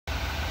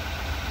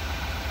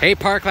Hey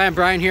Parkland,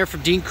 Brian here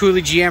from Dean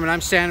Cooley GM, and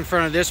I'm standing in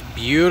front of this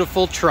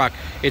beautiful truck.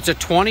 It's a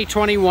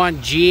 2021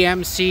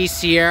 GMC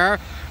Sierra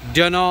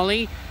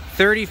Denali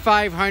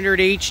 3500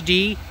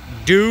 HD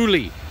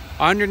dually.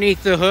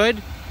 Underneath the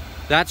hood,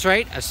 that's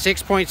right, a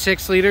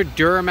 6.6 liter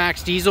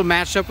Duramax diesel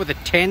matched up with a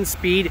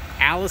 10-speed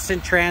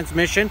Allison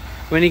transmission.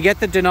 When you get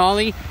the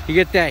Denali, you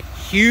get that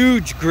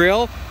huge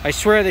grille. I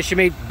swear they should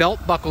make belt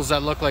buckles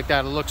that look like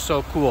that. It looks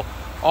so cool.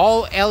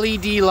 All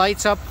LED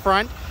lights up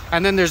front.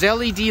 And then there's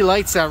LED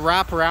lights that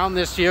wrap around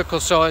this vehicle,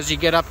 so as you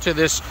get up to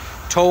this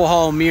tow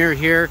haul mirror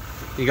here,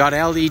 you got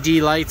LED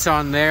lights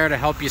on there to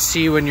help you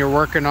see when you're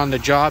working on the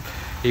job.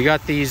 You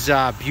got these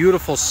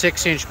beautiful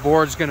 6-inch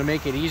boards, going to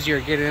make it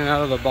easier to get in and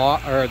out of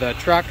the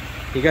truck.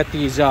 You got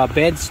these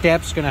bed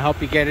steps, going to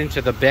help you get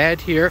into the bed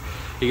here.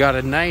 You got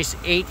a nice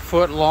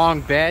 8-foot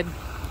long bed.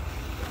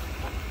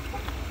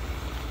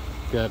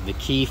 You have the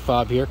key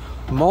fob here.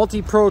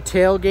 Multi-Pro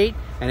tailgate,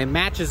 and it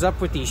matches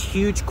up with these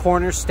huge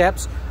corner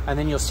steps. And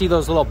then you'll see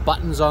those little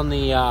buttons on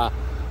the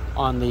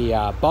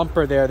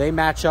bumper there. They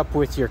match up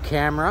with your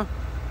camera.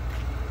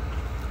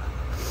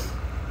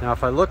 Now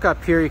if I look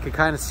up here, you can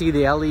kind of see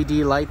the LED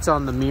lights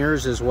on the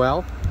mirrors as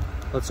well.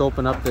 Let's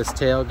open up this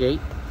tailgate.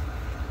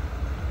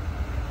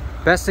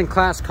 Best in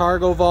class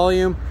cargo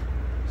volume,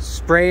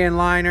 spray and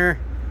liner.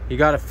 You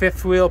got a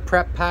 5th wheel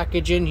prep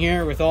package in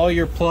here with all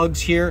your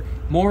plugs here.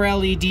 More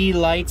LED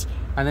lights.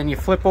 And then you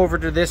flip over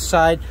to this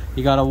side,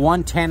 you got a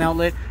 110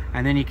 outlet,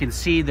 and then you can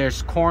see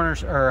there's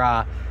corners,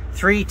 or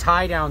 3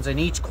 tie downs in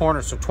each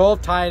corner, so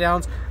 12 tie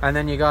downs, and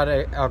then you got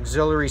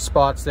auxiliary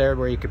spots there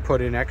where you could put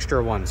in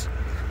extra ones.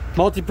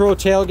 Multi-Pro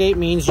tailgate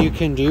means you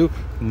can do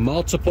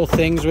multiple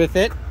things with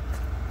it.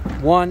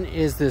 One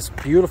is this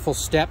beautiful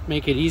step,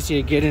 make it easy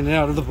to get in and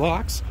out of the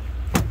box.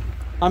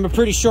 I'm a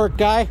pretty short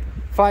guy,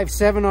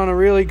 5'7" on a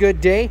really good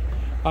day,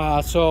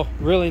 so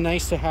really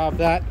nice to have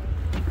that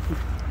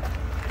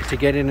to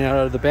get in and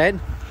out of the bed.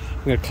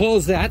 I'm going to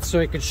close that so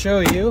I can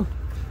show you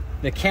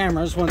the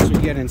cameras once we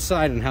get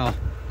inside and how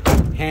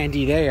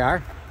handy they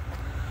are.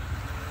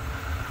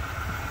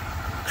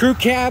 Crew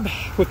cab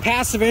with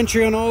passive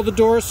entry on all the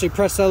doors, so you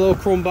press that little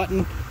chrome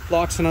button,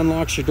 locks and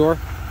unlocks your door.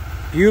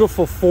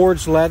 Beautiful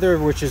forged leather,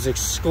 which is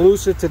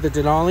exclusive to the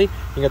Denali.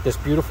 You got this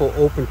beautiful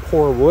open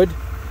pore wood.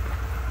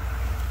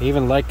 I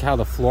even like how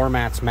the floor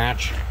mats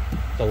match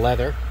the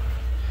leather.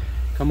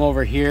 Come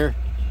over here.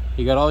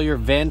 You got all your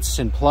vents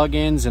and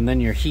plug-ins, and then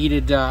your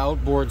heated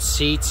outboard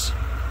seats.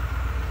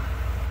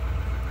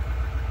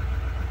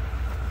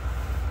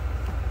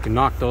 You can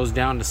knock those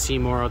down to see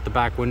more out the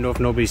back window if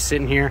nobody's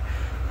sitting here.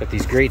 Got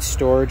these great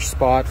storage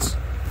spots.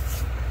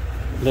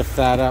 Lift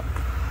that up.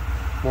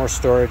 More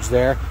storage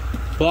there.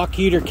 Block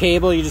heater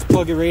cable. You just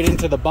plug it right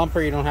into the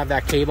bumper. You don't have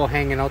that cable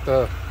hanging out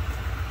the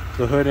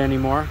hood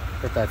anymore.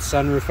 Got that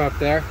sunroof up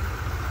there.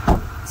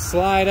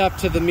 Slide up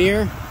to the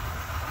mirror.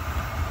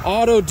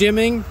 Auto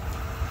dimming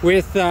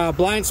with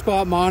blind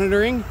spot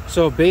monitoring,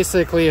 so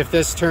basically if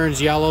this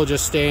turns yellow,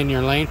 just stay in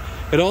your lane.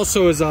 It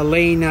also is a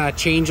lane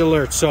change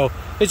alert, so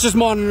it's just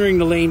monitoring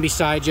the lane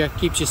beside you,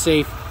 keeps you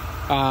safe.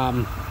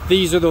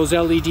 These are those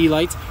LED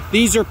lights.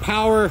 These are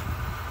power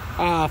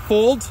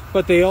fold,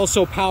 but they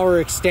also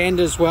power extend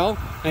as well.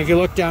 And if you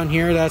look down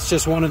here, that's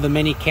just one of the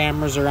many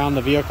cameras around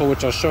the vehicle,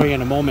 which I'll show you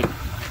in a moment.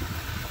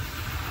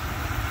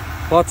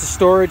 Lots of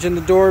storage in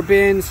the door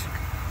bins.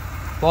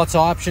 Lots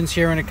of options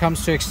here when it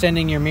comes to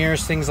extending your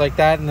mirrors, things like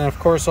that. And then of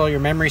course all your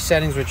memory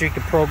settings, which you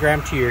can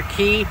program to your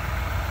key.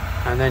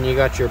 And then you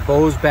got your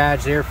Bose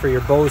badge there for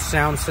your Bose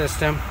sound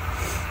system.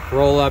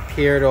 Roll up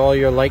here to all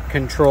your light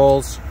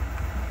controls.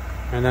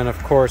 And then of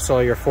course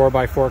all your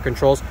 4x4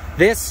 controls.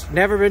 This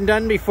never been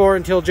done before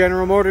until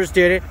General Motors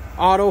did it.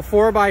 Auto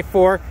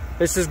 4x4.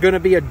 This is going to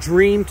be a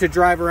dream to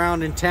drive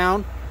around in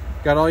town.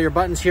 Got all your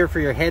buttons here for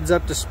your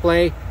heads-up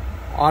display.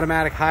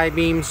 Automatic high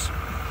beams.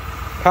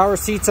 Power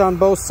seats on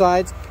both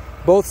sides.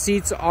 Both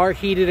seats are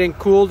heated and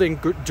cooled and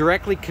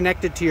directly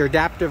connected to your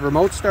adaptive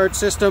remote start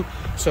system.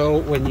 So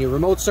when you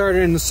remote start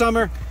it in the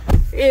summer,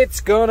 it's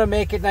gonna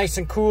make it nice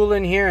and cool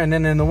in here, and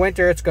then in the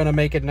winter it's gonna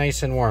make it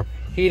nice and warm.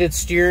 Heated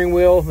steering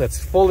wheel that's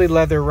fully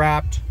leather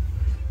wrapped.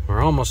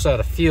 We're almost out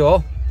of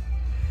fuel.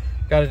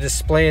 Got a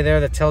display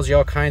there that tells you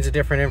all kinds of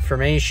different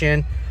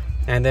information,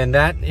 and then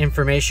that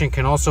information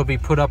can also be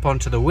put up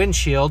onto the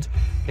windshield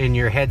in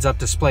your heads-up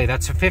display.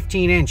 That's a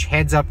 15-inch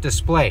heads-up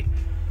display.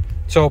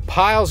 So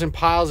piles and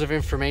piles of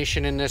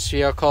information in this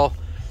vehicle.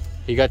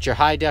 You got your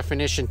high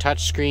definition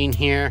touchscreen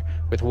here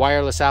with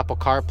wireless Apple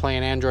CarPlay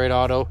and Android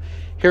Auto.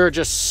 Here are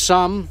just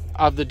some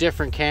of the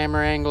different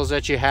camera angles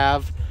that you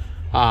have.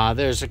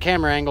 There's a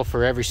camera angle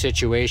for every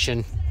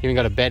situation. You even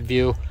got a bed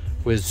view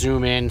with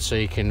zoom in, so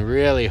you can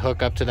really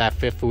hook up to that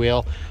 5th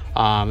wheel.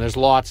 There's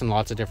lots and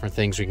lots of different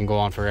things. We can go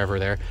on forever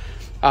there.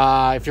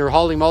 If you're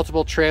hauling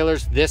multiple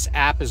trailers, this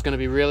app is going to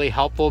be really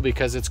helpful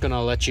because it's going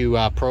to let you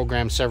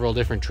program several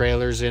different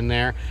trailers in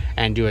there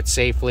and do it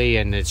safely,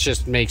 and it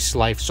just makes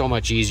life so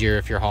much easier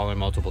if you're hauling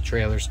multiple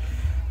trailers.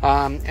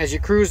 As you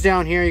cruise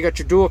down here, you got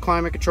your dual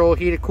climate control,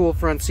 heated cool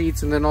front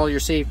seats, and then all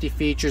your safety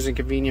features and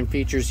convenient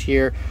features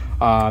here.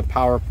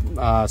 Power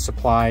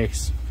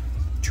supplies,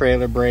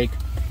 trailer brake,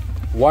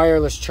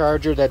 wireless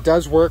charger that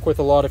does work with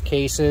a lot of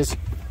cases,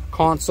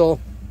 console,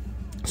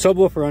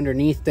 subwoofer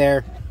underneath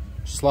there,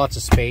 just lots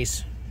of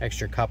space,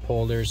 extra cup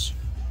holders.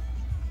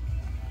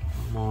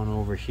 Come on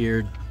over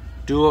here,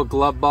 dual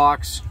glove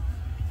box,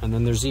 and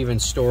then there's even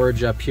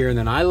storage up here. And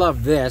then I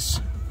love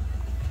this,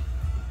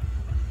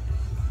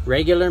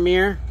 regular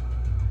mirror,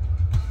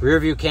 rear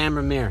view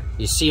camera mirror.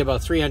 You see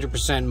about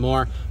 300%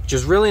 more, which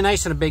is really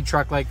nice in a big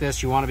truck like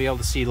this. You want to be able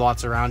to see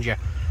lots around you.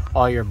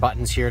 All your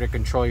buttons here to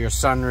control your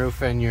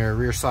sunroof and your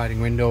rear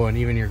sliding window and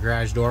even your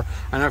garage door.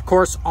 And of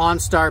course,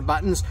 OnStar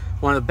buttons,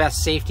 one of the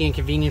best safety and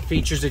convenient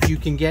features that you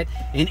can get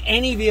in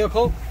any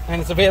vehicle. And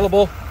it's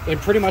available in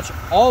pretty much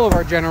all of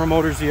our General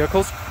Motors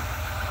vehicles.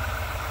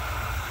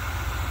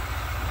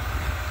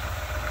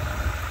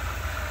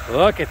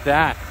 Look at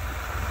that.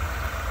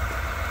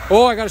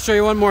 Oh, I got to show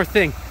you one more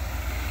thing.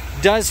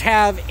 Does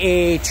have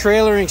a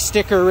trailering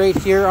sticker right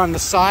here on the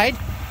side.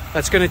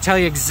 That's going to tell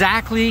you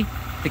exactly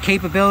the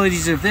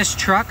capabilities of this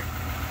truck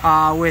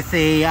with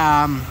a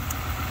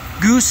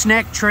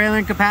gooseneck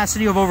trailering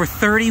capacity of over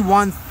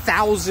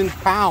 31,000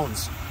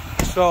 pounds.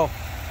 So,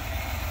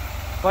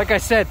 like I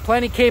said,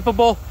 plenty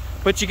capable,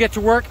 but you get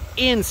to work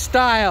in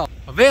style.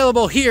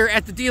 Available here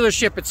at the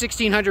dealership at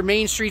 1600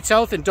 Main Street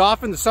South in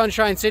Dauphin, the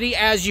Sunshine City,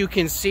 as you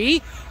can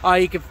see.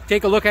 You can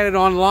take a look at it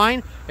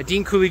online at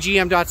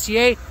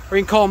deancooley.gm.ca, or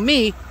you can call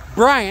me,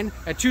 Brian,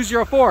 at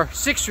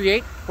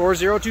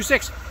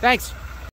 204-638-4026. Thanks.